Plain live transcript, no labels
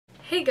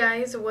Hey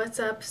guys, what's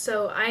up?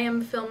 So I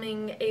am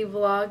filming a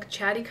vlog,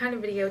 chatty kind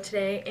of video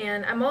today,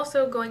 and I'm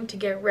also going to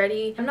get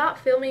ready. I'm not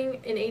filming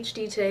in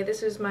HD today.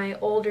 This is my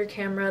older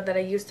camera that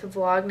I use to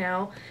vlog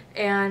now,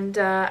 and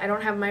I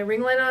don't have my ring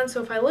light on,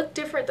 so if I look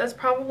different, that's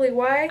probably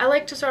why. I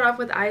like to start off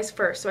with eyes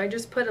first, so I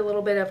just put a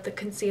little bit of the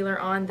concealer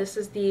on. This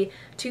is the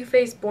Too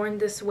Faced Born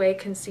This Way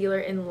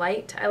concealer in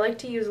light. I like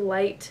to use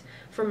light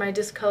for my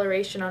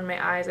discoloration on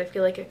my eyes. I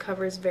feel like it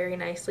covers very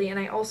nicely, and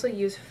I also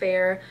use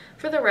fair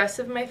for the rest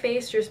of my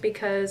face just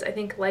because I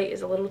think light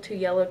is a little too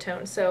yellow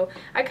tone. So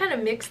I kind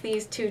of mix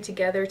these two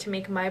together to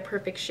make my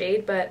perfect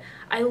shade, but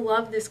I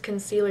love this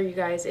concealer, you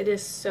guys. It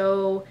is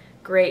so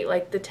great.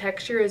 Like, the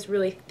texture is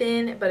really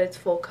thin, but it's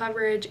full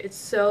coverage. It's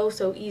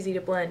so easy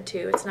to blend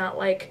too. It's not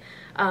like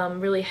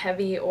really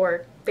heavy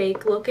or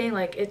fake looking.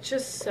 Like, it's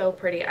just so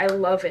pretty. I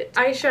love it.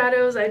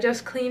 Eyeshadows, I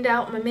just cleaned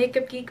out my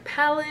Makeup Geek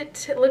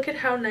palette. Look at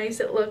how nice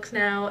it looks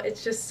now.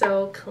 It's just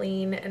so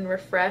clean and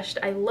refreshed.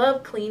 I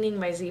love cleaning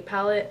my Z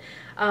palette.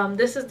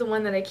 This is the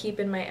one that I keep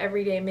in my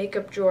everyday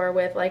makeup drawer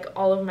with like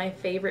all of my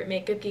favorite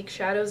Makeup Geek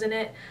shadows in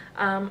it.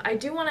 I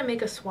do want to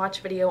make a swatch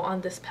video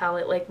on this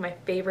palette, like my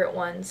favorite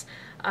ones,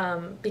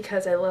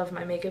 because I love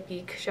my Makeup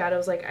Geek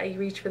shadows. Like, I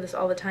reach for this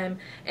all the time,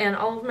 and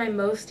all of my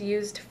most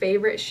used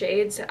favorite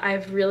shades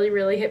I've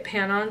really hit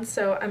pan on,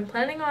 so I'm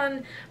planning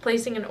on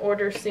placing an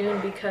order soon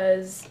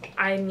because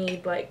I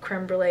need like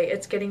creme brulee.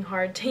 It's getting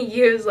hard to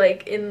use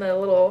like in the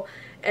little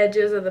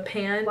edges of the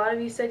pan. A lot of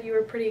you said you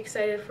were pretty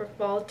excited for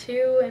fall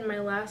too in my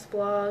last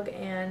vlog,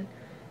 and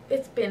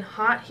it's been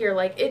hot here.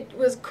 Like, it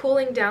was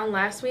cooling down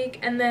last week,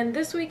 and then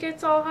this week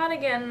it's all hot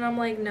again, and I'm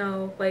like,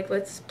 no, like,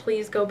 let's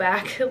please go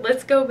back.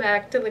 Let's go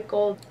back to the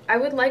cold. I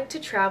would like to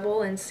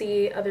travel and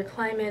see other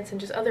climates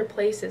and just other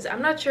places.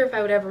 I'm not sure if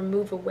I would ever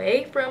move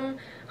away from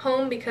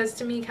home, because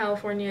to me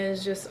California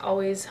is just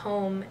always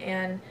home,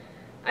 and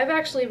I've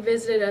actually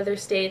visited other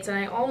states, and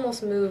I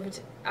almost moved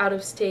out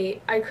of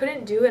state. I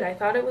couldn't do it. I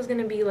thought it was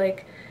going to be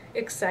like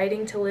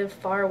exciting to live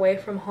far away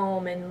from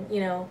home, and you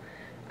know,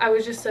 I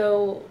was just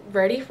so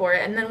ready for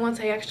it. And then once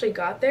I actually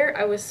got there,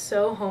 I was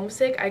so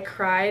homesick. I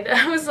cried.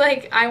 I was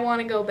like, I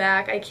want to go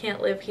back. I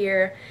can't live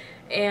here.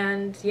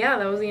 And yeah,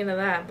 that was the end of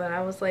that. But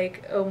I was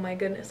like, oh my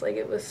goodness, like,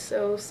 it was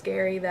so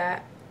scary,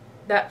 that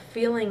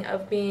feeling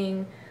of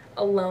being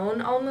alone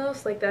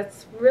almost. Like,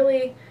 that's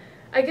really,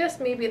 I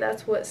guess maybe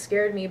that's what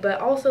scared me, but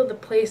also the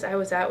place I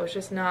was at was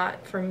just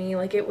not for me.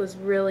 Like, it was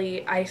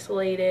really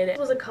isolated. It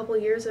was a couple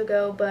years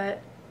ago,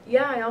 but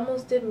yeah, I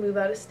almost did move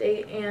out of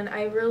state, and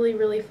I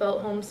really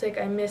felt homesick.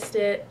 I missed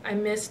it. I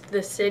missed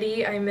the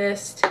city. I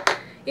missed,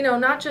 you know,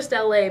 not just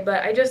LA,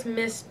 but I just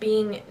missed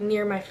being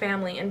near my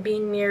family and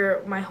being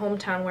near my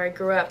hometown where I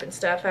grew up and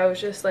stuff. I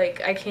was just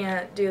like, I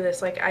can't do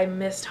this. Like, I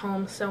missed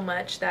home so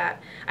much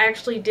that I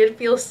actually did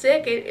feel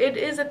sick. It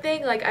is a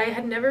thing. Like, I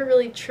had never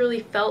really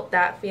truly felt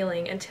that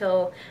feeling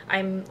until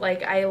I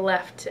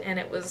left, and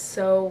it was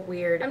so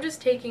weird. I'm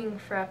just taking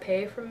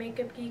Frappe from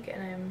Makeup Geek,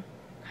 and I'm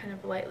kind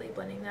of lightly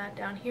blending that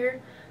down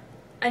here.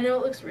 I know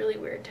it looks really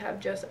weird to have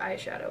just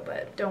eyeshadow,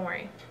 but don't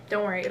worry,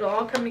 it'll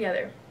all come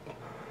together.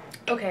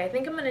 Okay, I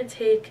think I'm gonna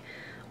take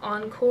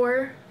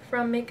Encore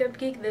from Makeup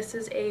Geek. This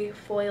is a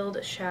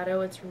foiled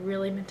shadow. It's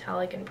really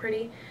metallic and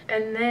pretty.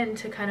 And then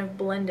to kind of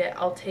blend it,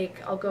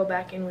 I'll go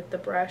back in with the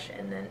brush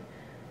and then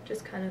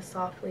just kind of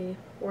softly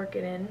work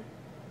it in.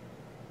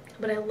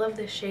 But I love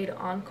this shade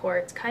Encore.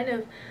 It's kind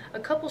of a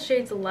couple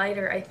shades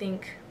lighter, I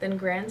think, than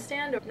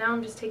Grandstand. Now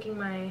I'm just taking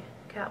my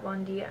Kat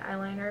Von D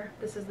eyeliner.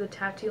 This is the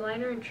Tattoo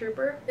Liner in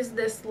Trooper. Is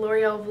this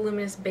L'Oreal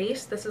Voluminous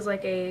Base. This is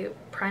like a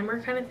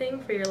primer kind of thing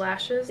for your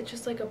lashes. It's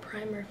just like a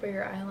primer for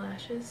your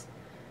eyelashes.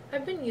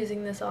 I've been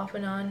using this off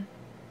and on.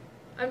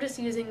 I'm just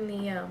using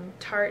the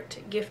Tarte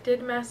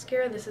Gifted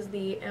mascara. This is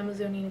the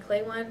Amazonian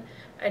clay one.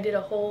 I did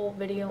a whole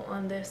video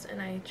on this, and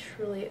I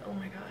truly, oh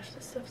my gosh,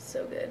 this stuff's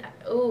so good.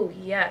 Oh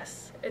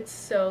yes, it's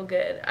so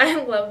good. I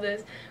love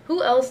this.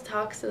 Who else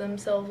talks to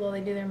themselves while they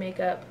do their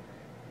makeup?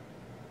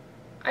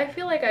 I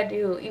feel like I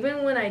do,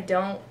 even when I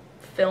don't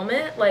film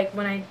it. Like,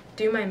 when I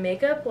do my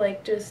makeup,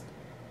 like, just,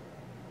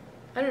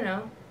 I don't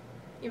know,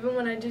 even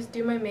when I just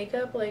do my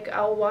makeup, like,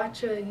 I'll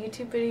watch a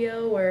YouTube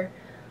video or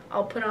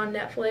I'll put on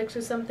Netflix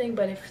or something,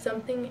 but if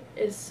something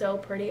is so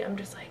pretty, I'm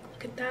just like,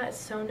 look at that, it's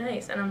so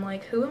nice, and I'm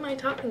like, who am I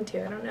talking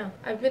to? I don't know.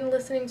 I've been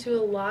listening to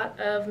a lot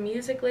of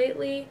music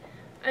lately.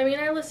 I mean,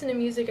 I listen to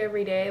music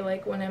every day,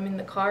 like when I'm in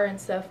the car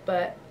and stuff,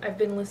 but I've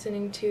been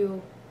listening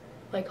to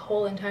like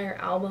whole entire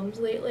albums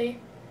lately,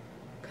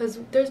 because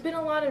there's been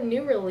a lot of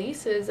new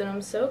releases, and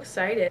I'm so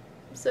excited.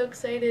 I'm so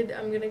excited.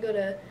 I'm gonna go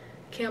to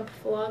Camp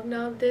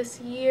Flognaw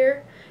this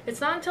year. It's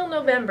not until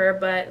November,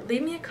 but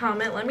leave me a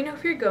comment. Let me know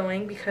if you're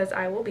going, because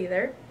I will be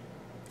there,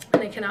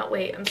 and I cannot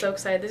wait. I'm so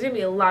excited. There's gonna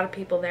be a lot of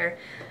people there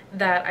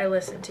that I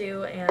listen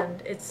to,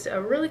 and it's a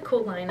really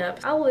cool lineup.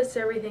 I'll list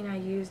everything I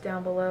use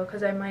down below,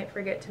 because I might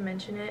forget to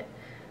mention it,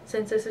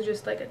 since this is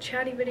just like a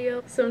chatty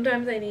video.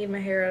 Sometimes I need my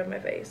hair out of my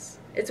face.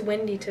 It's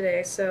windy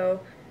today, so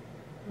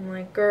I'm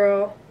like,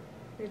 girl,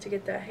 I need to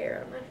get that hair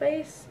out of my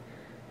face.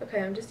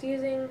 Okay, I'm just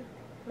using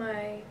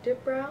my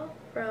dip brow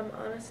from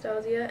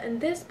Anastasia,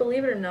 and this,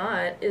 believe it or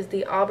not, is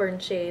the auburn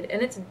shade,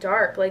 and it's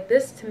dark. Like,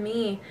 this to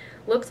me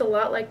looks a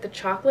lot like the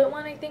chocolate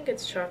one. I think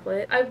it's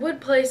chocolate. I would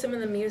play some of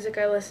the music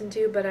I listen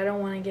to, but I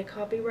don't want to get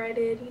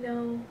copyrighted, you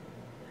know,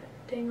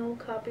 dang old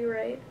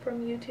copyright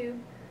from YouTube.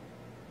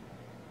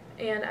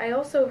 And I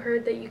also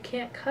heard that you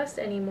can't cuss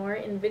anymore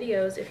in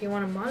videos if you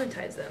want to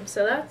monetize them,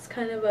 so that's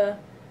kind of a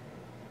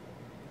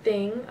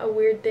thing, a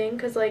weird thing,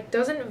 because like,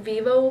 doesn't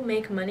Vivo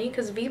make money?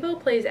 Because Vivo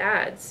plays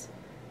ads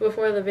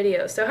before the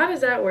video, so how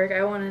does that work?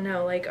 I want to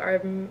know. Like,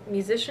 are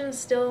musicians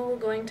still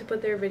going to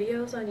put their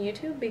videos on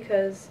YouTube?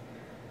 Because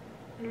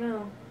I don't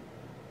know,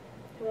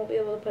 they won't be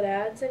able to put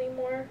ads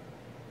anymore.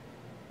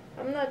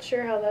 I'm not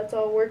sure how that's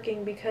all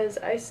working, because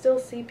I still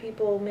see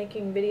people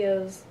making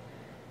videos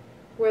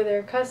where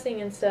they're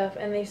cussing and stuff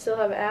and they still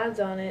have ads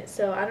on it,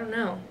 so I don't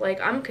know. Like,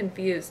 I'm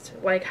confused,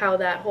 like, how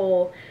that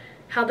whole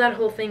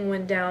thing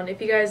went down.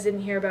 If you guys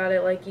didn't hear about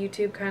it, like,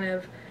 YouTube kind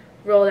of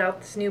rolled out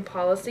this new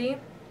policy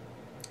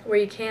where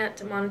you can't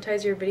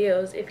monetize your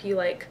videos if you,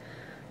 like,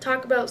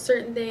 talk about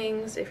certain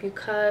things, if you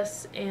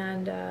cuss,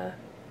 and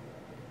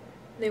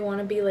they want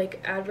to be,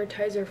 like,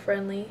 advertiser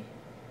friendly,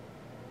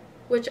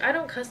 which I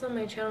don't cuss on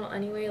my channel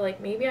anyway. Like,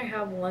 maybe I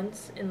have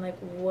once in, like,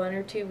 1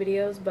 or 2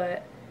 videos,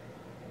 but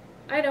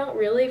I don't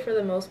really, for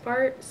the most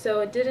part,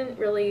 so it didn't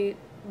really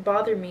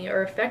bother me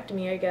or affect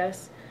me, I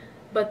guess.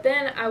 But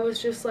then I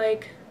was just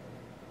like,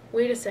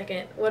 wait a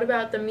second, what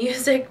about the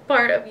music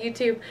part of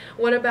YouTube?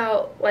 What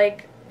about,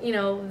 like, you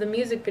know, the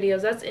music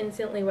videos? That's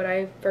instantly what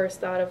I first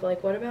thought of.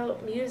 Like, what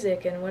about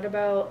music, and what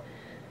about,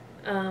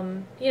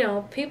 you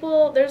know,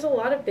 people, there's a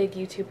lot of big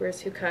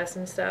YouTubers who cuss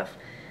and stuff,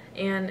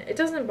 and it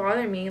doesn't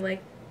bother me.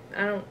 Like,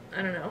 I don't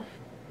know,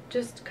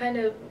 just kind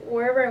of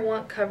wherever I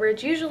want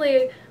coverage.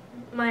 Usually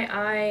my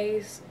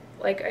eyes,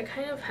 like, I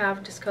kind of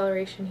have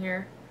discoloration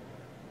here,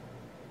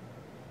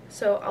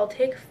 so I'll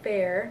take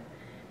fair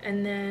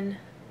and then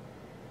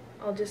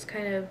I'll just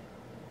kind of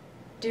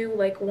do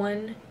like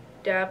one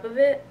dab of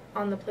it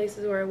on the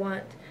places where I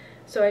want.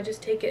 So I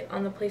just take it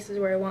on the places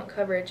where I want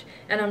coverage,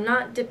 and I'm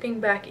not dipping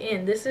back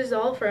in. This is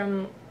all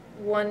from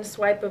one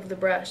swipe of the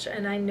brush,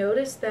 and I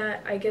noticed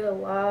that I get a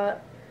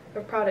lot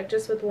of product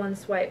just with one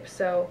swipe,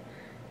 so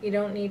you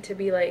don't need to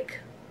be like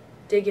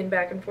digging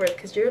back and forth,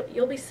 because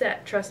you'll be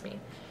set, trust me.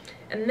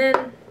 And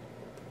then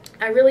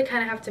I really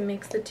kind of have to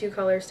mix the 2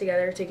 colors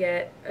together to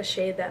get a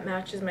shade that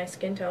matches my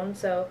skin tone,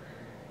 so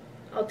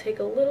I'll take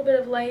a little bit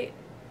of light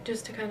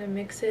just to kind of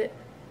mix it,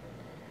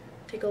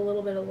 take a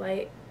little bit of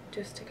light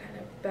just to kind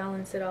of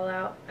balance it all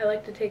out. I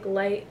like to take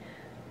light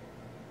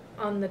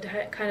on the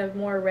kind of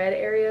more red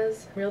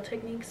areas. Real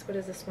Techniques, what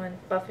is this one?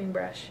 Buffing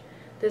brush.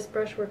 This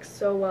brush works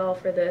so well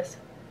for this.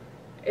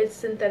 It's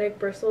synthetic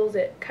bristles.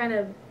 It kind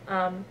of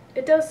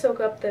it does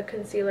soak up the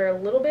concealer a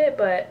little bit,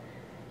 but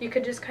you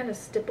could just kind of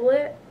stipple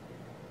it.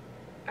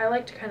 I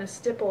like to kind of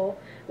stipple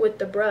with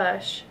the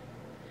brush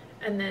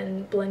and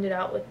then blend it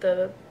out with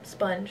the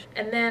sponge.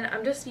 And then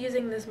I'm just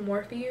using this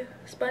Morphe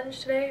sponge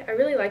today. I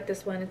really like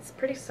this one. It's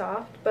pretty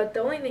soft, but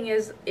the only thing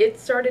is it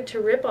started to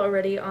rip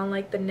already on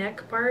like the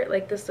neck part.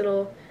 Like this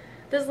little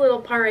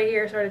part right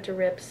here started to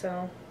rip,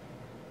 so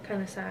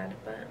kind of sad,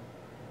 but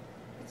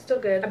it's still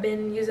good. I've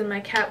been using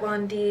my Kat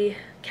Von D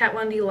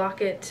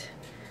Lock-It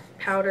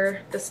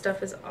powder. This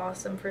stuff is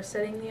awesome for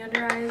setting the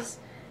under eyes.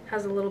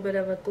 Has a little bit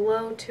of a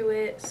glow to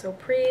it. So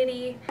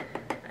pretty.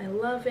 I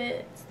love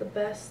it. It's the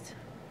best.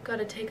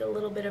 Gotta take a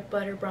little bit of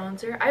butter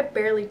bronzer. I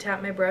barely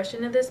tap my brush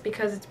into this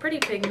because it's pretty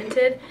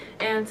pigmented,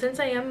 and since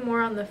I am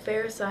more on the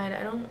fair side,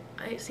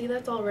 I see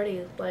that's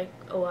already like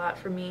a lot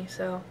for me,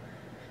 so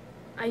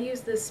I use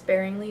this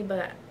sparingly,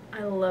 but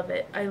I love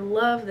it. I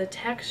love the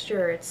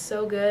texture. It's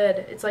so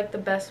good. It's like the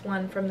best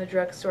one from the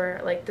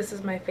drugstore. Like, this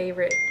is my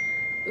favorite.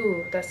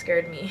 Ooh, that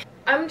scared me.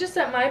 I'm just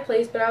at my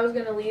place, but I was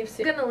gonna leave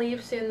soon. I'm gonna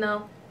leave soon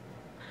though.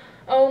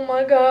 Oh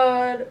my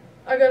god,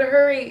 I gotta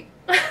hurry.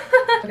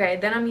 Okay,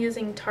 then I'm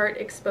using Tarte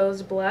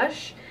Exposed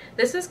Blush.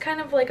 This is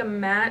kind of like a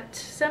matte,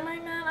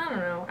 semi-matte. I don't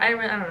know. I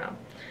don't know.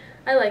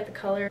 I like the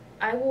color.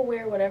 I will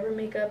wear whatever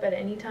makeup at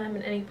any time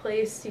and any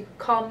place. You can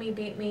call me,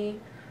 beat me,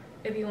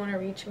 if you want to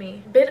reach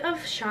me. Bit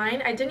of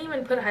shine. I didn't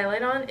even put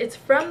highlight on. It's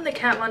from the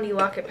Kat Von D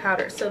Lock-It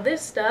powder. So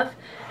this stuff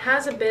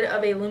has a bit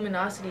of a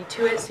luminosity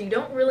to it, so you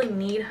don't really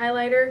need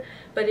highlighter.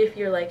 But if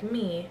you're like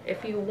me,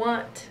 if you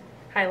want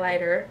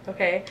highlighter,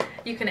 okay,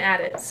 you can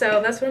add it.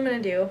 So that's what I'm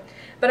gonna do.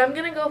 But I'm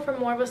gonna go for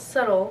more of a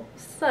subtle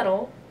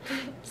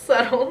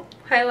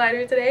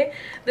highlighter today.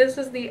 This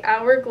is the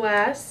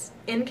Hourglass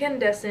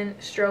Incandescent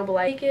Strobe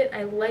Light. Take it,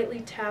 I lightly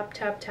tap,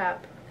 tap,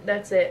 tap.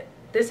 That's it.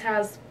 This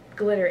has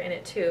glitter in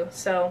it too,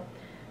 so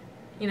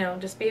you know,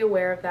 just be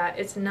aware of that.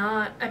 It's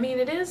not, I mean,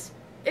 it is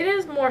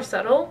more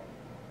subtle.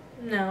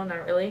 No,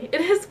 not really.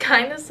 It is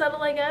kind of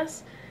subtle, I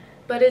guess,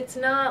 but it's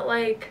not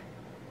like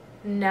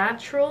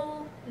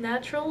natural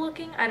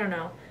looking. I don't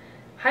know.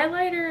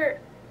 Highlighter,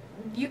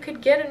 you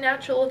could get a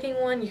natural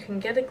looking one, you can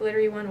get a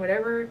glittery one,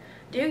 whatever.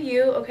 Do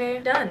you, okay?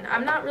 Done.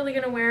 I'm not really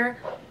gonna wear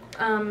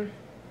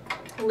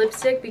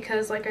lipstick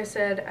because, like I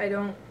said,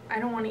 I I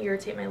don't want to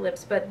irritate my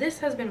lips, but this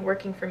has been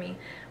working for me.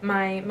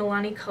 My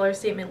Milani Color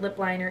Statement Lip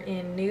Liner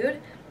in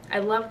Nude. I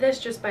love this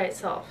just by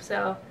itself,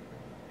 so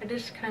I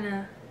just kind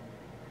of,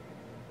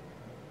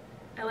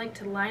 I like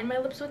to line my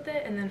lips with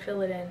it and then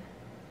fill it in.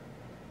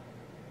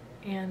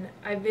 And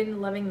I've been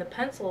loving the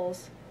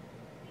pencils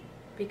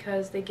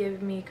because they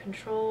give me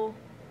control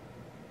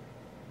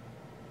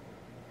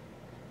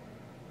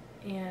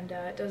and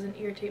it doesn't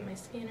irritate my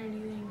skin or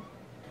anything.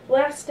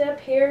 Last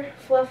step here,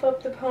 fluff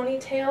up the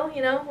ponytail,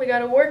 you know, we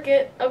gotta work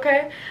it,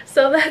 okay?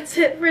 So that's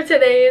it for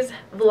today's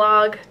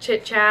vlog,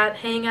 chit chat,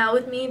 hang out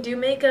with me, do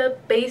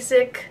makeup,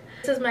 basic.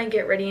 This is my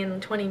get ready in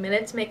 20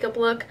 minutes makeup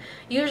look.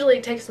 Usually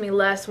it takes me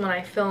less when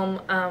I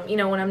film, you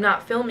know, when I'm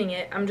not filming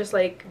it, I'm just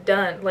like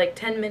done, like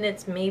 10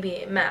 minutes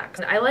maybe max.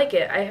 I like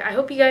it. I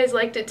hope you guys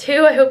liked it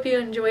too. I hope you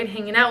enjoyed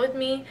hanging out with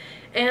me.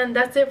 And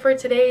that's it for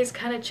today's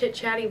kind of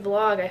chit-chatty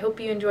vlog. I hope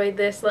you enjoyed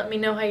this. Let me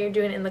know how you're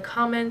doing in the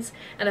comments.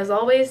 And as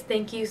always,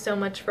 thank you so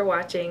much for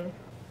watching.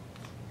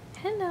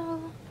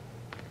 Hello.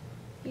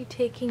 You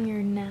taking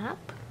your nap?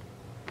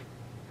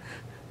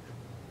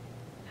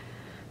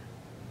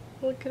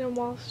 Look at him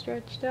all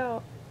stretched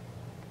out.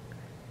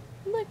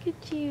 Look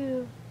at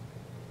you.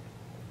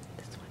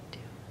 This one too.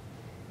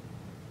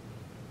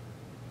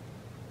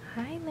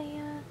 Hi,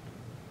 Leia.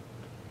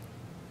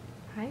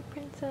 Hi,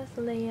 Princess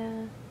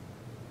Leia.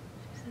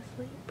 She's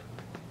asleep.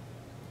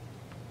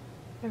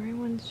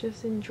 Everyone's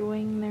just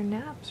enjoying their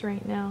naps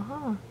right now,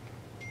 huh?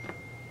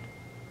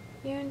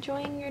 You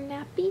enjoying your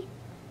nappy?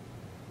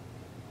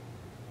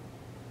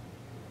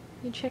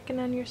 You checking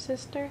on your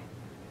sister?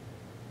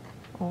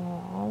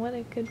 Oh, what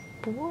a good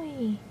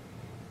boy.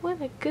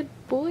 What a good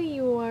boy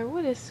you are.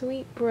 What a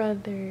sweet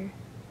brother.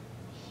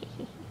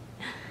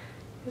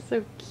 You're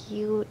so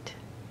cute.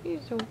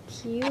 You're so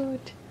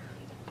cute.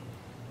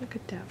 Look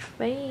at that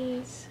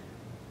face.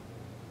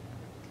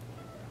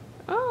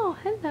 Oh,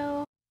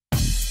 hello.